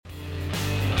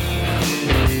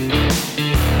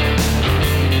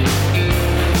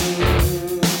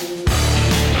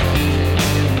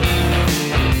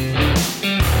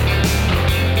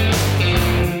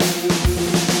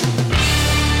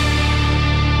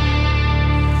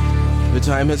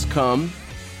time has come.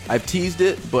 I've teased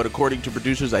it, but according to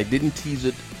producers, I didn't tease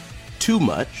it too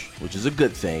much, which is a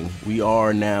good thing. We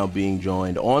are now being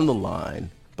joined on the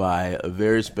line by a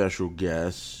very special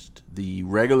guest, the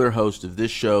regular host of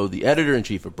this show, the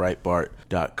editor-in-chief of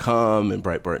Breitbart.com and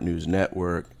Breitbart News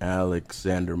Network,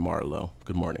 Alexander Marlowe.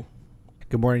 Good morning.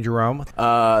 Good morning, Jerome.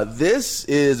 This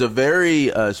is a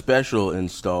very special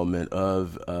installment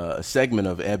of a segment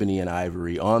of Ebony and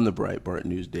Ivory on the Breitbart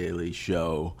News Daily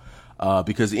show,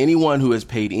 because anyone who has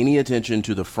paid any attention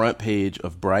to the front page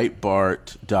of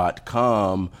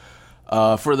Breitbart.com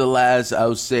for the last, I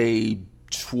would say,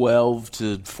 12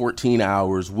 to 14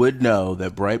 hours would know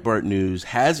that Breitbart News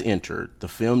has entered the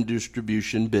film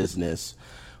distribution business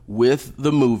with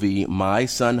the movie My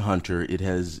Son Hunter. It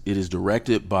is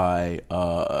directed by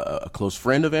a close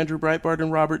friend of Andrew Breitbart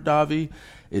and Robert Davi.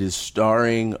 It is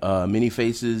starring many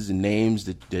faces and names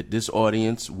that this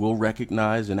audience will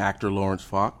recognize: an actor Lawrence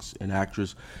Fox, an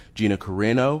actress Gina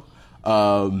Carano.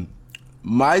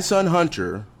 My Son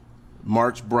Hunter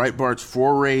marks Breitbart's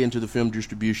foray into the film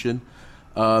distribution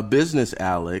business.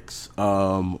 Alex,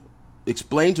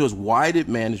 explain to us, why did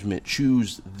management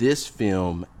choose this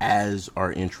film as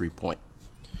our entry point?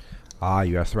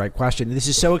 You asked the right question. This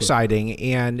is so exciting.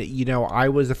 And, you know, I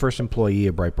was the first employee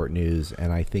of Breitbart News,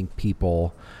 and I think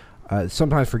people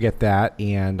sometimes forget that.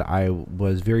 And I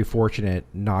was very fortunate,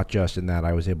 not just in that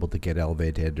I was able to get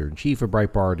elevated to editor-in-chief of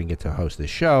Breitbart and get to host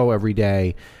this show every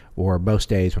day, or most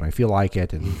days when I feel like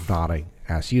it. And if not, I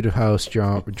ask you to host,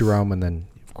 Jerome, and then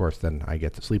of course, then I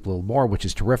get to sleep a little more, which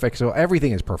is terrific. So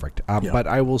everything is perfect. But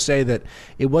I will say that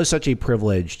it was such a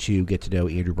privilege to get to know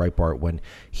Andrew Breitbart when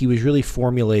he was really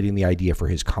formulating the idea for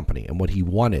his company and what he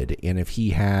wanted. And if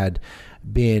he had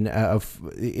been,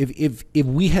 if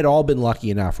we had all been lucky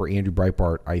enough for Andrew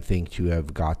Breitbart, I think, to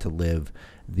have got to live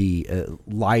the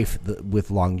life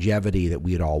with longevity that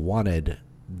we had all wanted,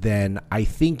 then I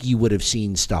think you would have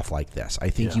seen stuff like this. I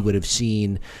think you would have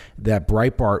seen that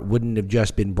Breitbart wouldn't have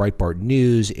just been Breitbart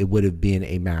News. It would have been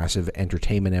a massive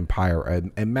entertainment empire,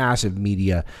 a massive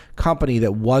media company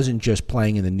that wasn't just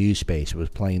playing in the news space. It was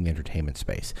playing in the entertainment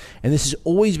space. And this has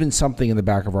always been something in the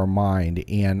back of our mind.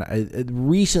 And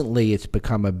recently it's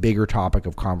become a bigger topic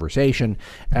of conversation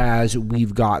as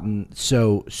we've gotten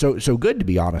so good, to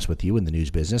be honest with you, in the news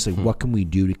business. Like, what can we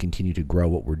do to continue to grow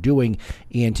what we're doing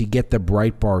and to get the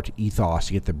Breitbart ethos,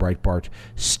 to get the Breitbart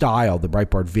style, the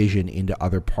Breitbart vision into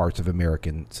other parts of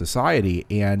American society.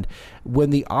 And when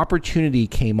the opportunity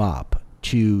came up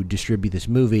to distribute this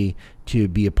movie, to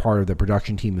be a part of the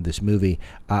production team of this movie,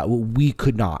 we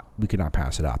could not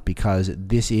pass it up, because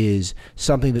this is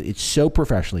something that it's so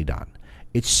professionally done.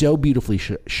 It's so beautifully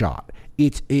shot.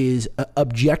 It is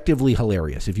objectively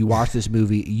hilarious. If you watch this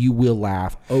movie, you will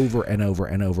laugh over and over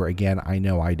and over again. I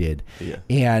know I did. Yeah.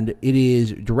 And it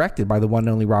is directed by the one and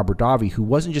only Robert Davi, who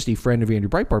wasn't just a friend of Andrew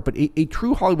Breitbart, but a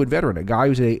true Hollywood veteran, a guy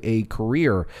who's a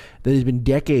career that has been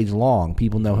decades long.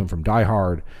 People know him from Die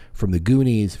Hard, from The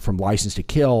Goonies, from License to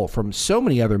Kill, from so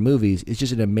many other movies. It's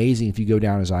just an amazing, if you go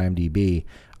down his IMDb,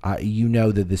 you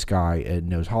know that this guy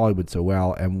knows Hollywood so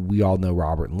well, and we all know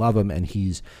Robert and love him, and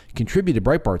he's contributed to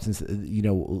Breitbart since,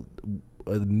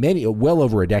 well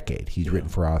over a decade. He's written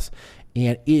for us,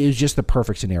 and it is just the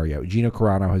perfect scenario. Gina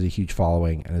Carano has a huge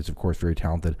following and is, of course, very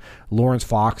talented. Lawrence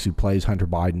Fox, who plays Hunter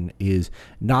Biden, is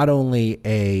not only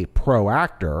a pro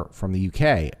actor from the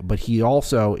UK, but he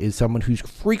also is someone who's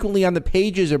frequently on the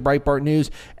pages of Breitbart News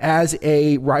as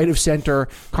a right-of-center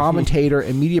commentator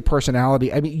and media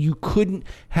personality. I mean, you couldn't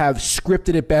have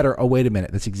scripted it better. Oh, wait a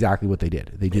minute. That's exactly what they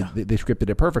did. They scripted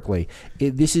it perfectly.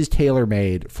 This is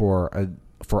tailor-made for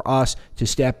us to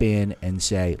step in and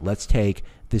say, let's take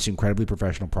this incredibly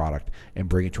professional product and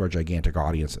bring it to our gigantic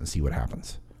audience and see what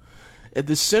happens. The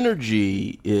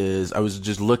synergy is, I was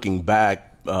just looking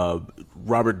back,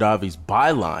 Robert Davi's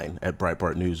byline at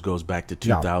Breitbart News goes back to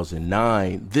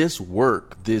 2009. This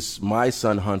work, this My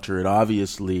Son Hunter, it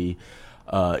obviously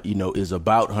is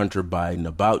about Hunter Biden,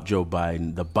 about Joe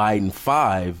Biden, the Biden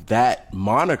Five. That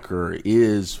moniker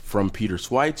is from Peter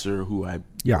Schweitzer, who I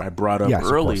brought up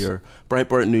earlier.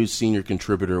 Breitbart News senior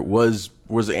contributor was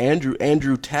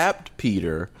Andrew tapped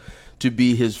Peter to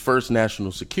be his first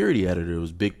national security editor. It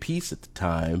was a big piece at the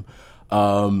time.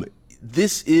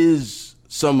 This is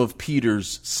some of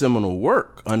Peter's seminal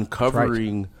work,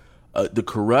 uncovering the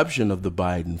corruption of the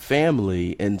Biden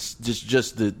family, and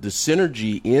just the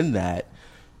synergy in that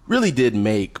really did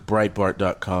make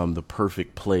Breitbart.com the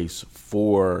perfect place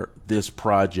for this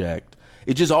project.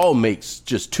 It just all makes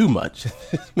just too much.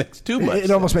 It makes too much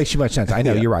sense. Almost makes too much sense. I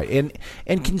know, you're right.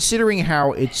 And considering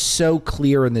how it's so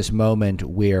clear in this moment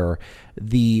where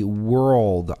the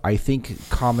world, I think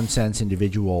common sense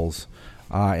individuals,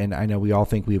 and I know we all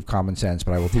think we have common sense,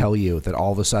 but I will tell you that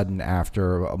all of a sudden,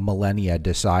 after millennia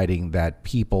deciding that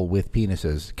people with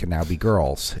penises can now be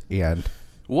girls, and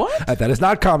what? That is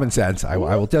not common sense. I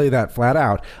will tell you that flat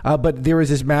out. But there is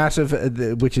this massive,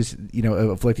 which is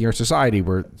afflicting our society,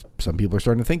 where some people are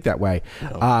starting to think that way.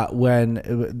 When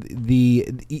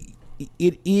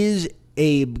it is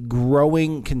a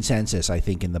growing consensus, I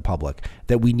think, in the public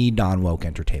that we need non-woke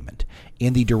entertainment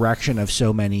in the direction of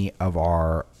so many of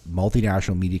our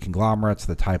multinational media conglomerates,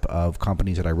 the type of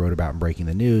companies that I wrote about in Breaking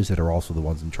the News that are also the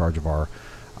ones in charge of our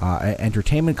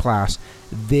entertainment class.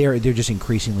 They're just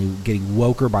increasingly getting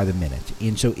woker by the minute.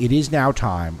 And so it is now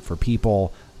time for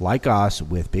people like us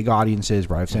with big audiences,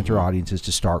 right-of-center audiences,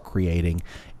 to start creating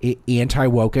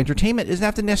anti-woke entertainment. It doesn't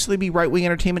have to necessarily be right-wing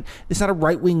entertainment. It's not a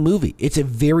right-wing movie. It's a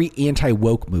very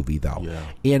anti-woke movie, though. Yeah.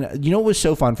 And you know what was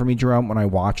so fun for me, Jerome, when I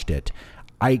watched it?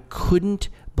 I couldn't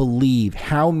believe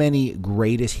how many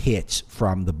greatest hits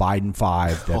from the Biden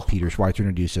Five that Peter Schweitzer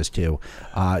introduced us to,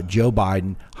 Joe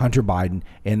Biden, Hunter Biden,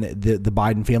 and the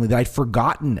Biden family, that I'd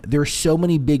forgotten. There are so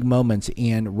many big moments,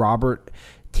 and Robert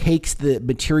takes the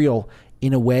material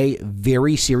in a way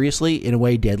very seriously, in a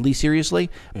way deadly seriously,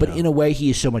 but in a way he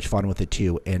is so much fun with it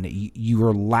too. And you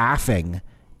are laughing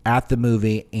at the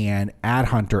movie and at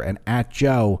Hunter and at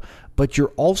Joe, but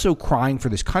you're also crying for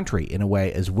this country in a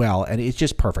way as well. And it's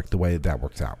just perfect the way that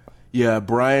works out. Yeah,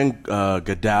 Brian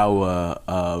Godawa,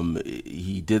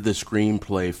 he did the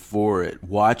screenplay for it.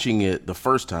 Watching it the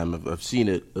first time, I've seen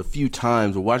it a few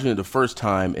times, but watching it the first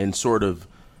time and sort of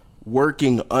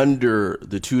working under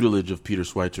the tutelage of Peter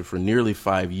Schweitzer for nearly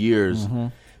 5 years,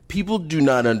 people do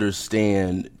not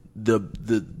understand the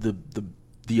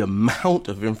amount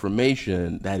of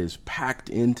information that is packed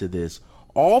into this,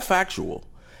 all factual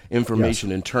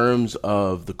information in terms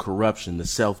of the corruption, the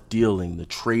self-dealing, the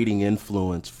trading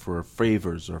influence for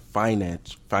favors or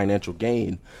financial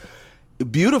gain.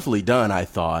 Beautifully done, I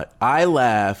thought. I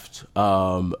laughed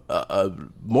more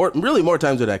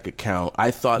times than I could count. I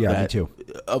thought that me too.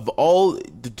 Of all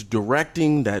the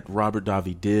directing that Robert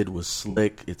Davi did was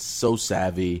slick. It's so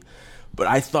savvy. But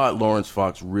I thought Lawrence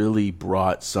Fox really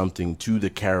brought something to the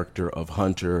character of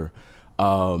Hunter.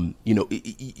 The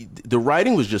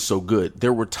writing was just so good.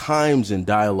 There were times in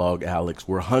dialogue, Alex,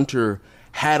 where Hunter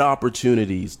had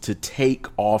opportunities to take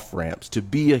off ramps, to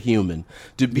be a human,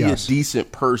 to be a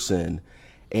decent person.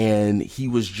 And he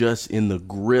was just in the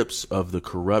grips of the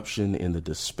corruption and the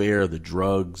despair, the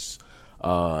drugs,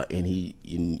 and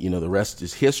the rest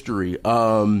is history.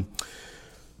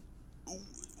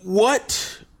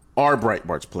 What are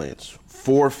Breitbart's plans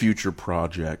for future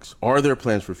projects? Are there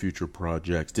plans for future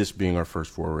projects, this being our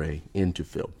first foray into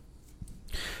film?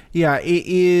 Yeah, it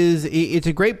is. It's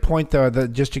a great point, though,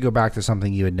 that just to go back to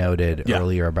something you had noted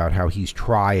earlier about how he's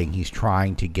trying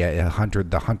to get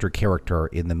the Hunter character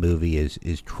in the movie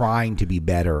is trying to be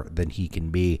better than he can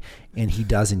be, and he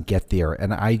doesn't get there.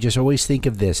 And I just always think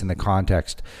of this in the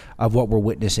context of what we're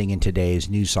witnessing in today's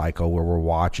news cycle, where we're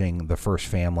watching the first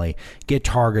family get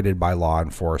targeted by law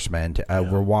enforcement.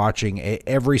 We're watching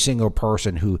every single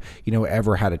person who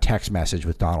ever had a text message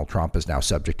with Donald Trump is now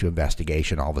subject to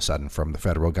investigation all of a sudden from the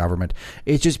federal government.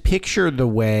 It's just picture the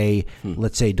way,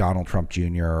 let's say, Donald Trump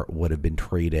Jr. would have been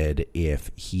treated if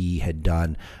he had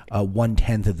done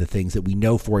 1/10 of the things that we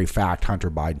know for a fact Hunter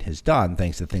Biden has done,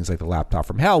 thanks to things like the laptop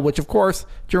from hell, which, of course,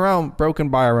 Jerome, broken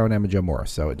by our own Emma Jo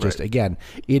Morris. So it just, again,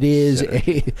 it is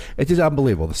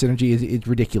unbelievable. The synergy is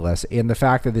ridiculous. And the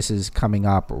fact that this is coming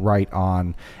up right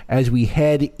on as we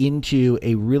head into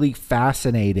a really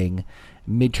fascinating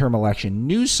midterm election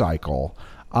news cycle,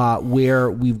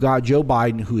 where we've got Joe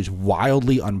Biden, who is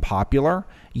wildly unpopular,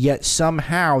 yet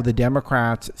somehow the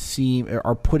Democrats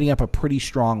are putting up a pretty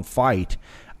strong fight,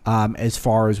 as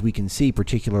far as we can see,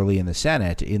 particularly in the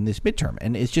Senate in this midterm.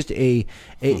 And it's just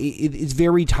it's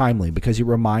very timely, because it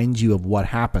reminds you of what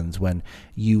happens when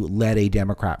you let a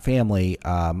Democrat family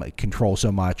control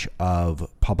so much of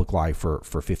public life for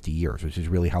 50 years, which is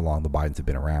really how long the Bidens have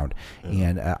been around.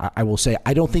 And I will say,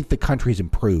 I don't think the country has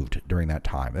improved during that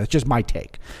time. That's just my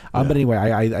take. But anyway,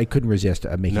 I couldn't resist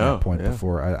making that point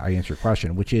before I answer your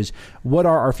question, which is, what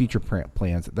are our future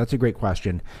plans? That's a great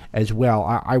question as well.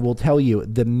 I will tell you,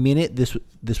 the minute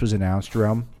this was announced,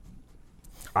 Jerome,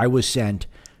 I was sent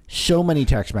so many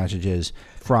text messages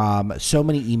from so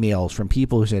many emails from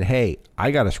people who said, hey,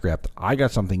 I got a script. I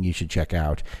got something you should check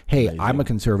out. Hey, amazing. I'm a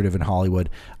conservative in Hollywood.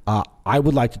 I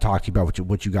would like to talk to you about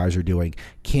what you guys are doing.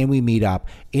 Can we meet up?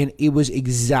 And it was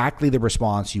exactly the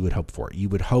response you would hope for. You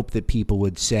would hope that people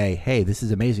would say, hey, this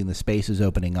is amazing. The space is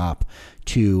opening up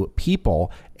to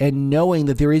people, and knowing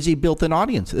that there is a built-in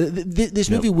audience. This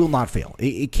movie will not fail.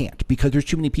 It can't, because there's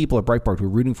too many people at Breitbart who are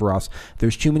rooting for us.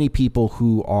 There's too many people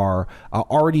who are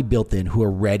already built in, who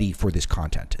are ready for this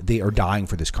content. They are dying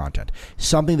for this content.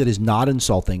 Something that is not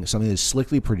insulting, something that is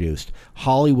slickly produced,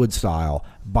 Hollywood style,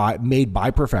 made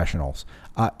by professionals.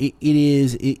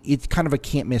 It's kind of a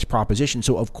can't miss proposition.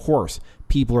 So of course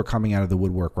people are coming out of the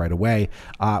woodwork right away.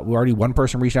 One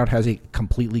person reached out, has a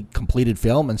completely completed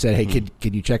film, and said, hey,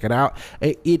 can you check it out?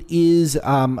 It is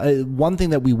one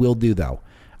thing that we will do, though.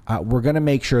 We're going to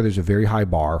make sure there's a very high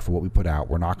bar for what we put out.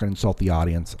 We're not going to insult the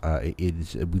audience.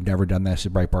 We've never done this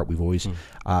at Breitbart.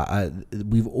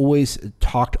 We've always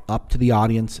talked up to the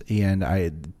audience,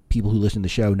 and people who listen to the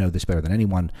show know this better than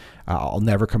anyone. I'll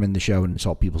never come in the show and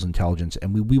insult people's intelligence,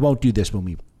 and we won't do this when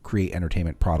we create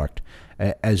entertainment product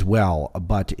as well.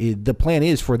 But the plan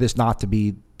is for this not to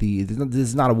be this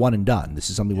is not a one and done. This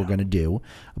is something we're going to do,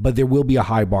 but there will be a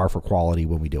high bar for quality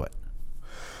when we do it.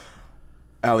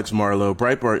 Alex Marlow,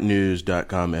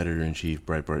 BreitbartNews.com, editor-in-chief,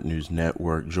 Breitbart News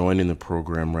Network, joining the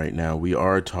program right now. We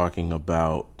are talking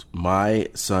about My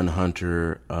Son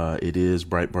Hunter. It is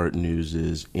Breitbart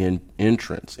News'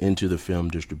 entrance into the film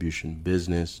distribution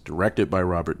business, directed by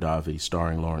Robert Davi,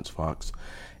 starring Lawrence Fox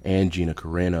and Gina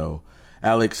Carano.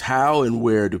 Alex, how and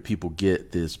where do people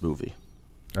get this movie?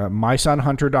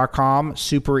 MySonHunter.com,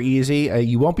 super easy.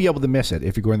 You won't be able to miss it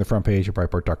if you go on the front page of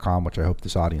Breitbart.com, which I hope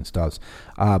this audience does.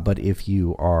 But if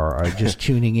you are just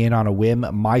tuning in on a whim,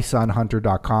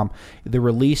 MySonHunter.com. The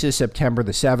release is September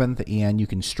the 7th, and you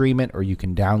can stream it or you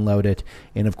can download it.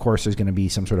 And of course, there's going to be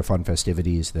some sort of fun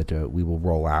festivities that we will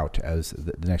roll out as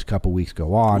the next couple weeks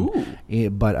go on.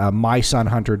 But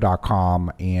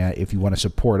MySonHunter.com, and if you want to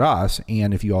support us,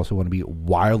 and if you also want to be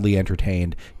wildly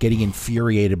entertained, getting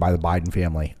infuriated by the Biden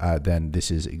family, then this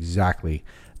is exactly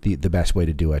the best way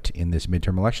to do it in this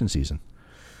midterm election season.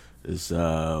 This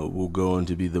will go on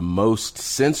to be the most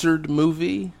censored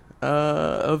movie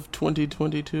of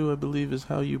 2022, I believe is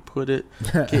how you put it.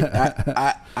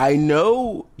 I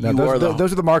know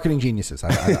those are the marketing geniuses. I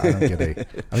don't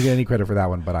get any credit for that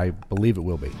one, but I believe it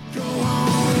will be.